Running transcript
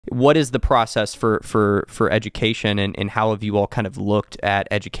what is the process for education, and how have you all kind of looked at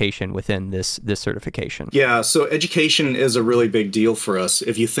education within this certification? Yeah, so education is a really big deal for us.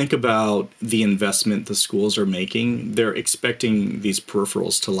 If you think about the investment the schools are making, they're expecting these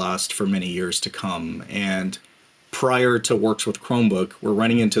peripherals to last for many years to come. And prior to Works with Chromebook, we're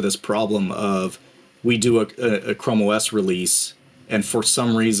running into this problem of we do a Chrome OS release, and for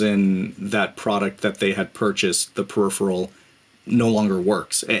some reason that product that they had purchased, the peripheral, no longer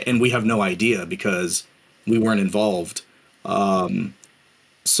works. And we have no idea because we weren't involved.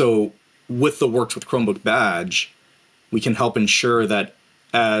 So with the Works with Chromebook badge, we can help ensure that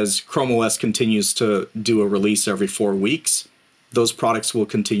as Chrome OS continues to do a release every 4 weeks, those products will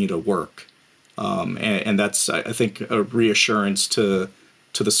continue to work. And that's, I think, a reassurance to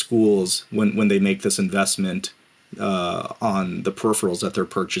the schools when they make this investment on the peripherals that they're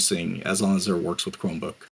purchasing, as long as it works with Chromebook.